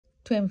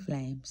Twin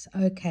flames.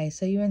 Okay,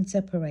 so you're in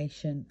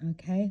separation,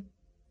 okay?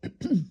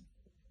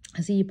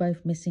 I see you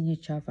both missing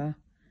each other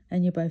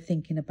and you're both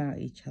thinking about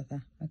each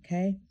other,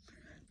 okay?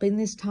 But in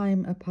this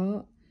time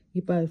apart,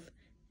 you're both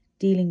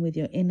dealing with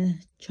your inner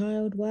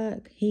child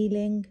work,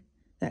 healing,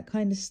 that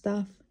kind of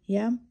stuff,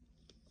 yeah?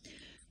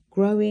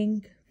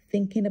 Growing,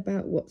 thinking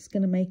about what's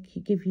going to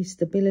give you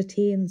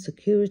stability and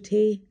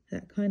security,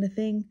 that kind of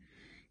thing.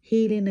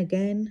 Healing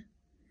again.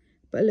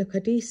 But look, I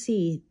do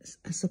see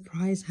a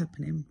surprise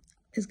happening.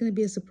 There's going to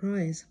be a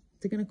surprise.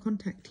 They're going to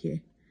contact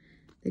you.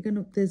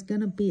 There's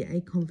going to be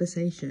a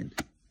conversation,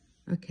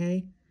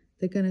 okay?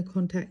 They're going to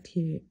contact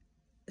you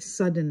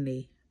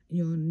suddenly.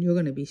 You're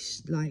going to be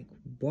like,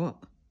 what?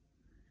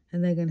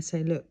 And they're going to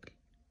say, look,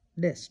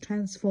 let's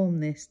transform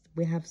this.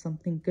 We have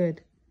something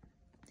good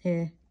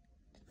here.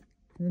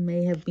 They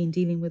may have been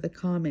dealing with a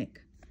karmic,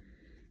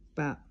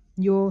 but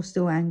you're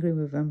still angry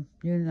with them.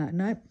 You're like,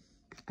 nope,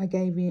 I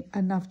gave you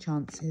enough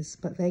chances,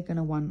 but they're going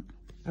to want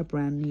a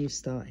brand new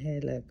start here,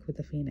 look, with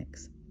the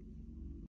Phoenix.